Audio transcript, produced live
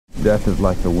Death is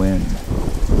like the wind,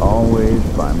 always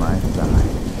by my side.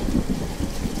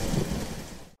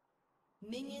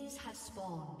 Minions have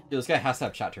spawned. Yo, this guy has to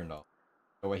have chat turned off.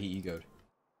 The way he egoed.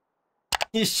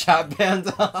 He's chat banned.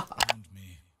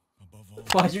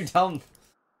 Why'd you tell him?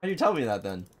 Why'd you tell me that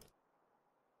then?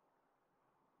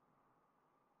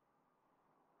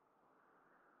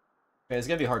 Okay, it's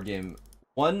gonna be a hard game.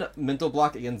 1, mental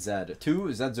block against Zed.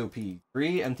 2, Zed's OP.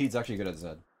 3, MT's actually good at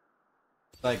Zed.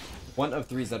 Like, 1 of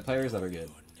 3 Zed players that are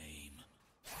good.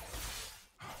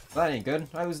 That ain't good.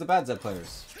 I lose the bad Zed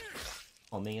players.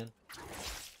 Oh man.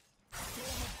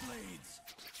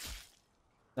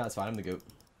 Nah, it's fine, I'm the GOAT.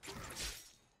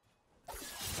 I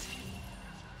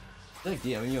feel like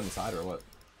DMing you on the side or what?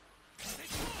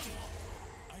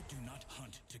 I do not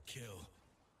hunt to kill.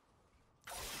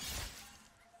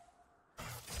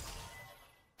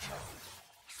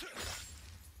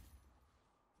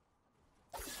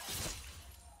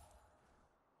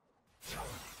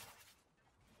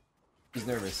 He's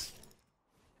nervous.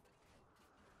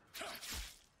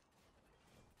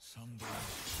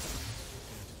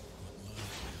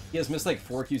 He has missed like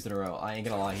 4 Qs in a row. I ain't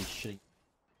gonna lie, he's shitty.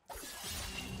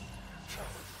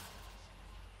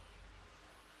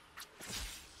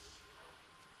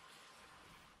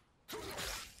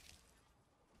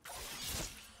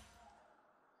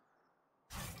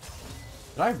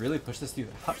 Did I really push this too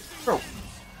fast? Bro!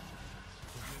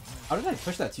 How did I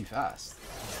push that too fast?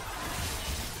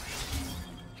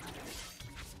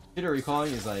 Jitter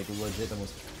recalling is like legit the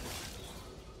most.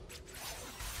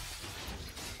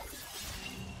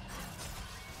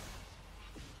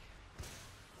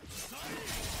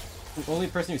 The only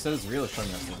person who said it's real is showing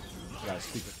us. You guys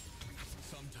stupid.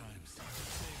 Sometimes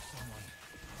save someone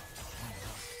and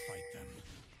fight them.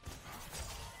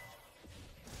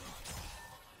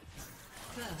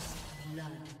 First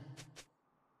blood.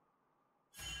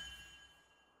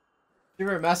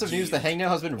 Here, massive news: the hangnail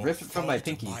has been ripped from my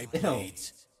pinky. Ew.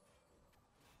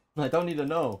 I don't need to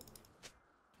know.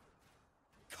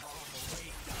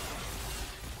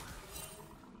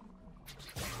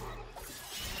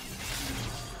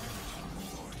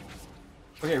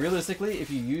 Okay, realistically, if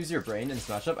you use your brain in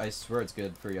Smash Up, I swear it's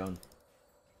good for Yone.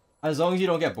 As long as you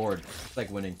don't get bored. It's like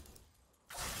winning.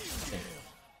 Okay.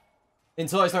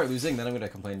 Until I start losing, then I'm gonna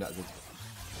complain about it.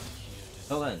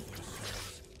 Until then.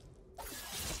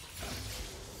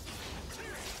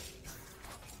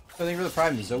 I think for the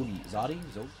prime, Zodi. Zodi?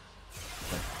 Zodi?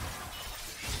 Okay.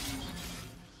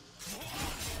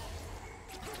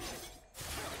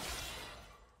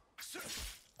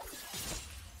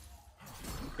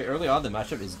 Okay, early on, the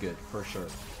matchup is good, for sure.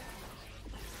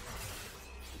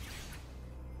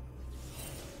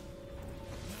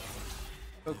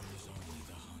 Oh.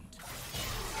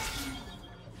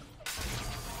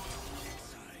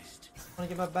 I want to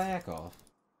get my back off.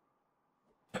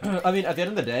 I mean, at the end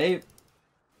of the day,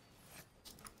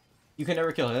 you can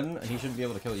never kill him, and he shouldn't be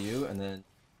able to kill you, and then...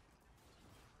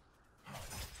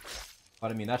 But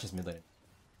I mean, that's just mid lane.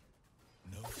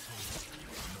 No fate,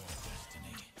 no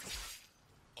destiny.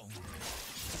 Only.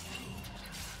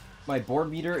 My board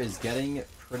meter is getting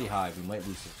pretty high. We might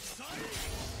lose it.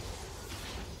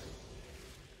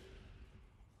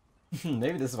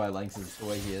 Maybe this is why Lanx is the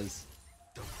way he is.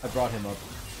 I brought him up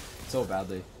so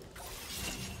badly.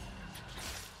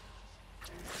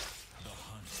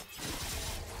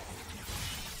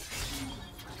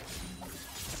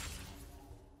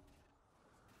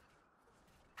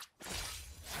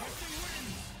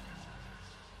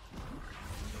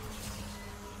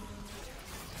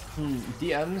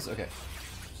 DMs? Okay.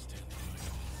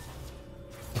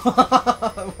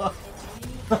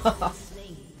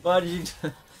 What did you...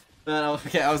 Man,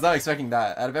 okay, I was not expecting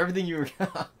that. Out of everything you were...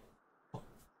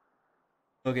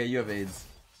 Okay, you have AIDS.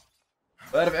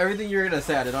 But out of everything you were gonna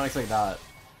say, I did not expect that.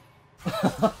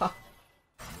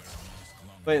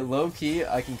 Wait, low-key,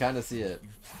 I can kind of see it.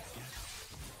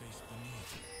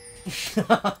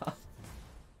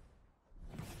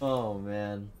 Oh,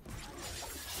 man.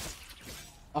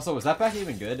 Also, was that back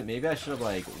even good? Maybe I should have,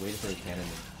 like, waited for a cannon.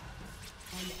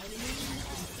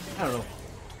 I don't know.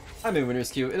 I'm in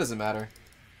winner's queue. It doesn't matter.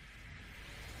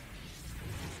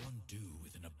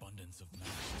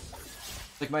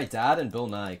 Like my dad and Bill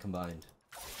Nye combined.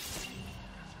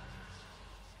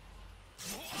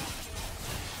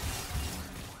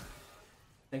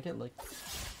 Think it like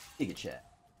Giga Chat.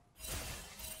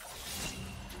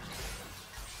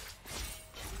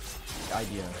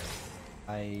 Idea.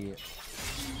 I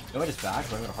know I just back,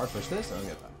 but I'm gonna hard push this. I'm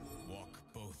gonna back. Walk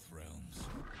both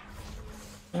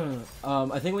realms.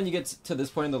 I think when you get to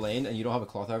this point in the lane and you don't have a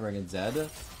cloth driver against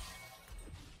Zed.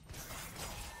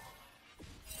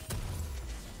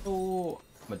 Oh,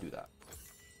 I'm gonna do that.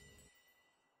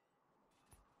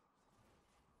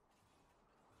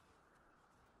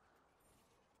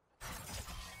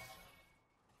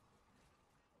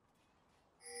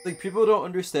 Like, people don't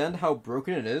understand how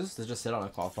broken it is to just sit on a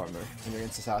cloth farmer when you're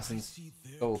against assassins.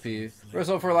 So OP. First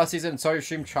of all, for last season, saw your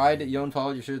stream, tried Yone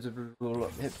followed your shoot to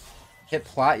hit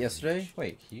plat yesterday.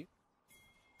 Wait, he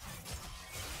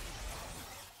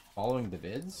following the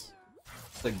vids?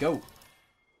 The goat.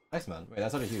 Nice, man. Wait,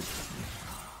 that's not a huge.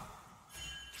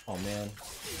 Oh man.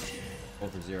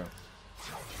 0 for 0.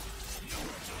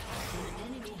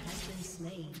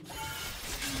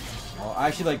 Oh, I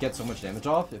actually like get so much damage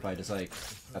off if I just like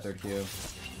got 3rd Q.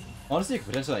 Honestly, I could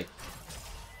potentially like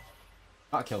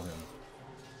not kill him.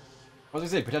 I was gonna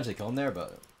say potentially kill him there,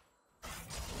 but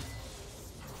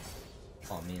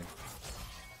oh man,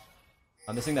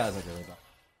 I'm missing that as like really bad.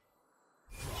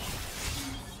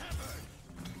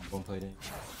 One plating.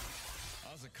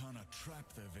 Trap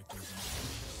their victims in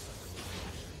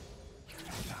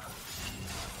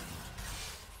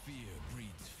fear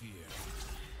breeds fear,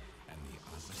 and the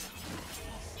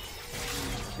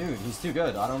Dude, he's too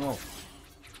good. I don't know.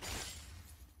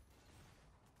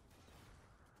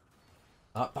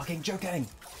 Not fucking joking.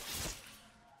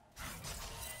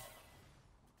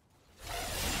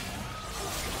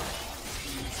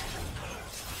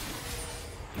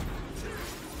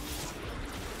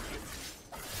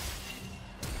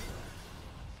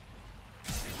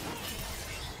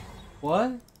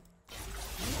 What?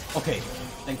 Okay,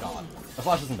 thank God. The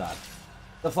flash isn't bad.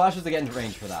 The flash was to get into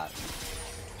range for that.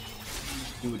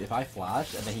 Dude, if I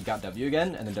flashed and then he got W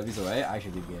again and then W's away, I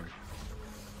should leave the game.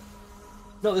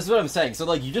 No, this is what I'm saying. So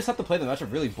like, you just have to play the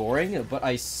matchup really boring, but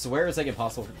I swear it's like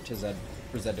impossible for Zed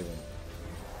to win.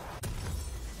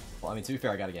 Well, I mean, to be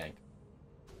fair, I got a gank.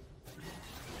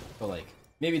 But like,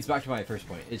 maybe it's back to my first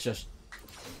point. It's just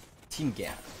team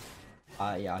gap.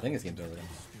 Yeah, I think this game's over then.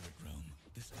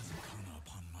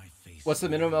 What's the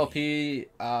minimum LP?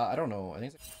 I don't know. I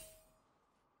think it's...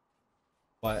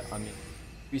 But, I mean,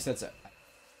 resets it.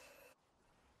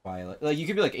 Why? Like, you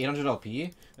could be like 800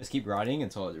 LP, just keep grinding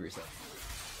until it resets.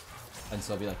 And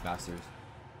still be like masters.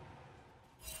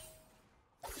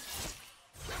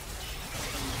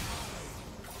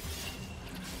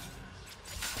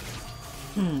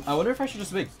 I wonder if I should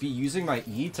just like be using my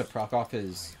E to proc off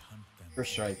his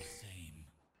first strike.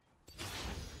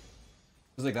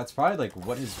 Cause like that's probably like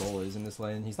what his goal is in this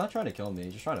lane. He's not trying to kill me,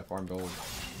 he's just trying to farm gold.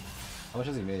 How much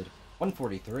has he made?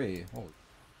 143. Holy.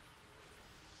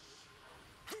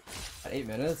 At 8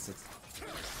 minutes, it's...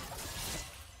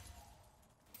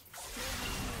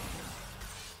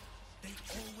 They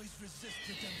always resist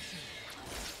redemption.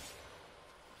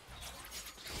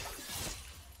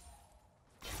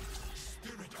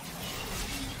 Spirit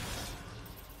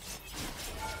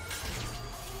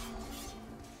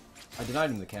I denied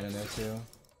him the cannon there too.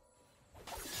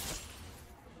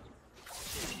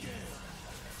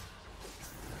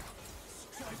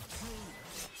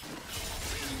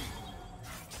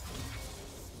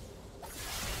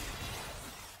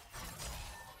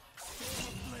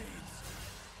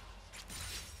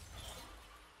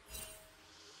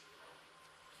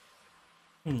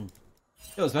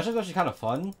 Yo, this matchup's actually kind of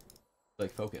fun.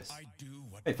 Like, focus.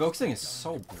 Hey, focusing is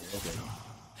so broken.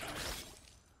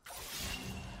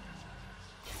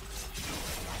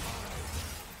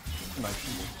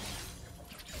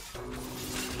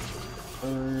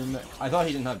 I thought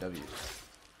he didn't have W.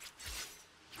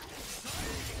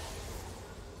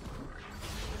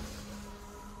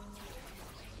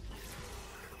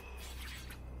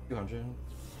 $200.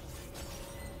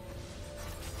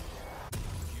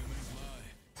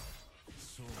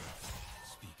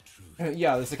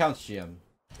 Yeah, this account's GM.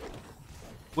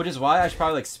 Which is why I should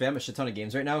probably like spam a shit ton of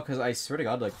games right now, because I swear to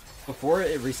God, like, before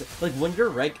it reset, like when your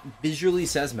rank visually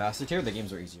says Master Tier, the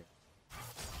games are easier.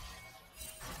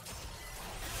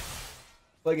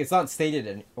 Like, it's not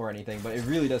stated or anything, but it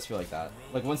really does feel like that.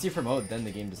 Like, once you promote, then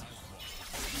the game just...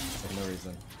 like, no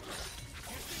reason.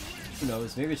 Who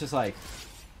knows? Maybe it's just like...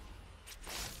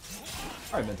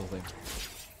 Alright, mental thing.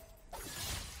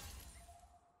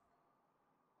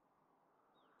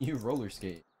 You roller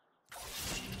skate.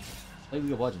 Play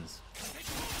League of Legends.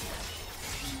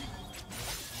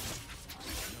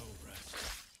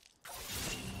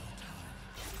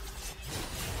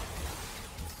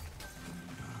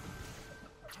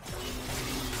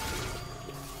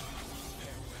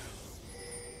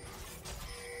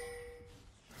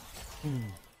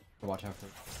 Watch out for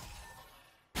it.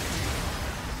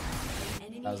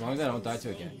 As long as I don't die to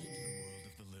a gang.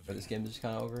 But this game is just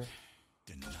kind of over.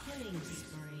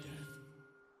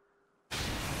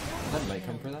 That might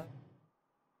come for that.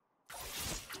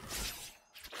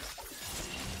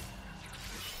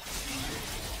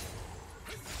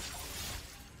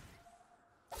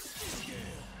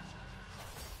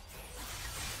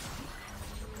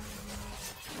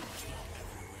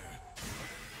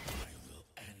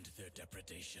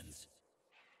 interpretations.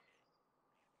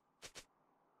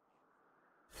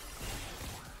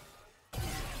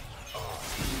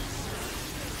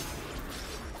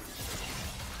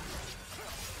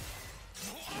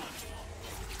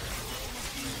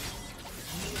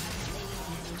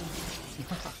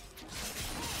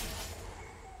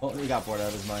 Well, he got bored out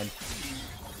of his mind.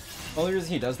 The only reason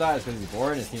he does that is because he's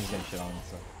bored and his team's getting shit on,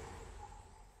 so.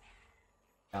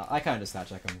 Yeah, I kinda just snatch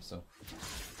check him, so.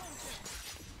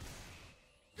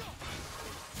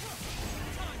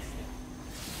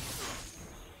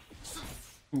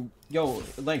 Yo,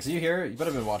 Lynx, are you here? You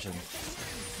better have been watching.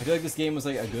 I feel like this game was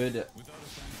like a good...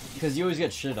 Because you always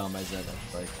get shit on by Zed,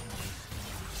 like...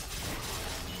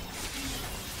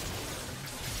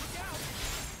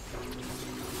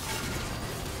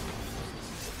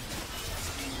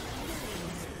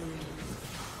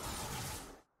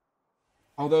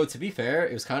 Although, to be fair,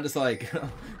 it was kind of just like...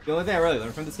 the only thing I really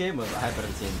learned from this game was I had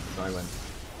better team, so I win.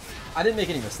 I didn't make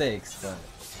any mistakes, but...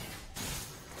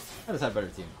 I just had better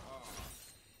team.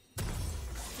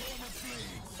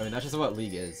 I mean, that's just what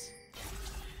League is.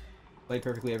 Play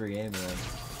perfectly every game, and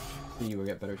then you will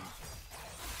get better.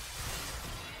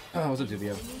 Oh, what's up,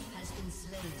 Dzukill?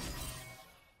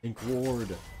 Pink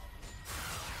Ward.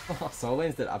 Oh, solo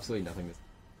lanes did absolutely nothing this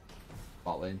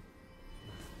bot lane.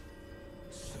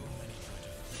 So many try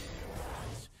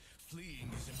to flee.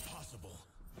 Fleeing is impossible.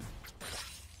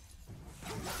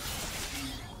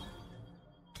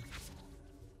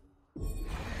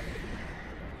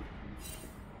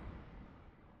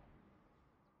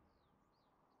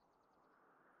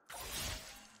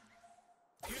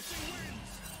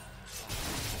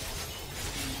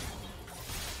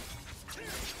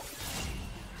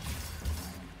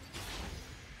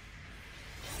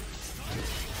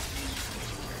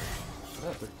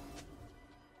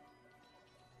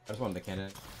 I just wanted the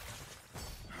cannon.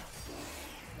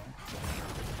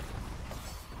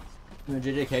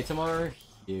 JJK tomorrow?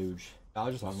 Huge. I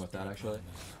was just talking about that actually.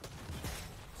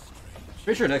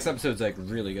 Pretty sure next episode's like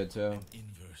really good too.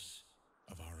 Inverse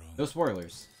of our own. No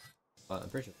spoilers. But I'm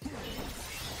pretty sure.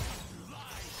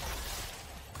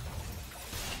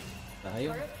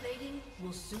 Value? Turret plating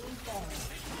will soon fall.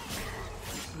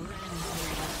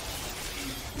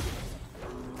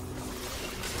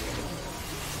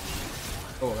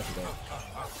 Oh, that's a go.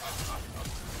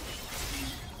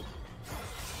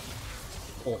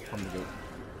 Oh, I'm the goat.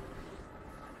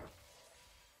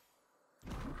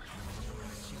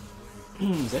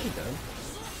 Is that done?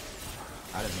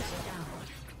 I didn't miss that.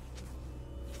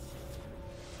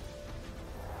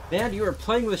 Man, you are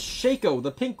playing with Shaco, the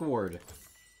pink ward.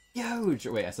 Huge.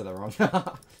 Wait, I said that wrong.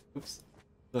 Oops.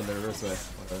 No, the reverse way.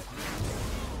 Okay.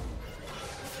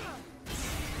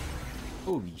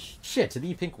 Holy shit, to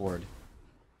the pink ward.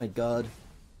 My god.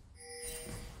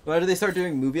 Why did they start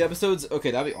doing movie episodes? Okay,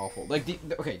 that'd be awful. Like,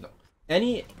 okay, no.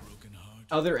 Any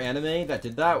other anime that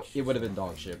did that, it would have been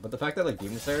dog shit. But the fact that, like,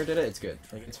 Demon Slayer did it, it's good.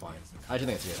 Like, it's fine. I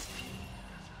actually think it's good.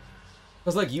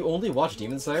 Because, like, you only watch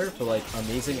Demon Slayer for, like,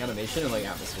 amazing animation and, like,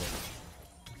 atmosphere.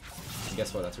 And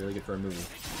guess what? That's really good for a movie. You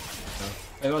know?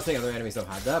 I'm not saying other animes don't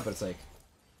have that, but it's like...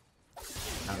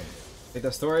 I don't know. Like,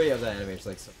 the story of that anime is,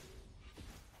 like, so...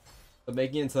 But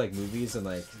making it into, like, movies and,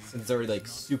 like, since it's already, like,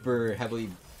 super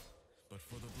heavily...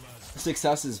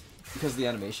 Success is because of the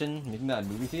animation. Making that in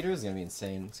movie theaters is gonna be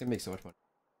insane. It's gonna make so much money.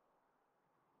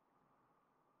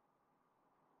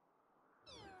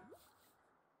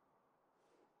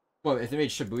 Well, if they made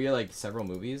Shibuya, like, several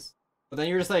movies, but then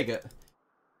you're just like,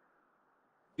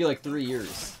 be like 3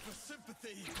 years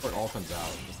before it all comes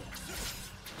out. Just like...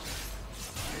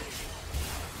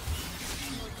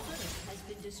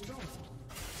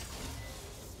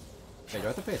 Hey, do I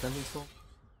have to pay attention still?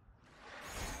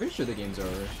 Pretty sure the game's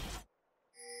over.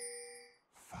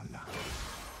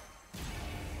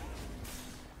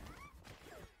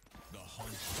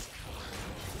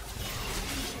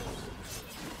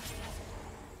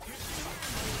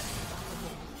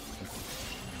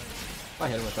 I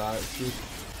hit him with that, it's huge.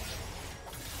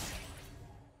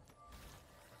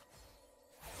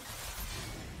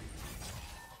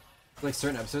 Like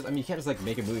certain episodes, I mean you can't just like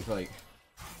make a movie for like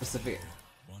specific.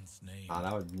 Ah,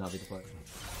 that would not be the play.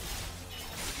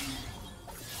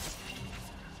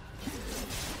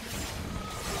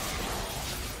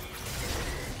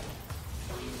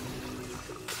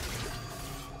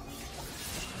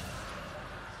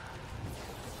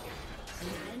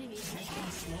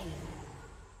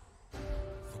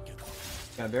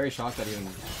 Yeah, I'm very shocked that even.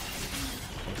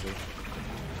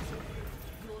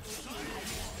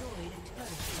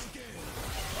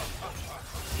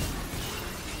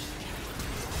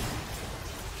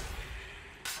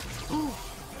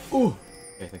 Ooh!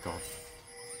 Okay, thank God.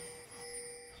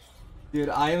 Dude,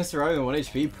 I am surviving 1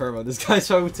 HP perma. This guy's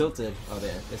so tilted. Oh,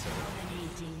 there. This one.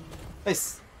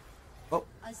 Nice. Oh.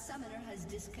 A summoner has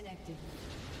disconnected.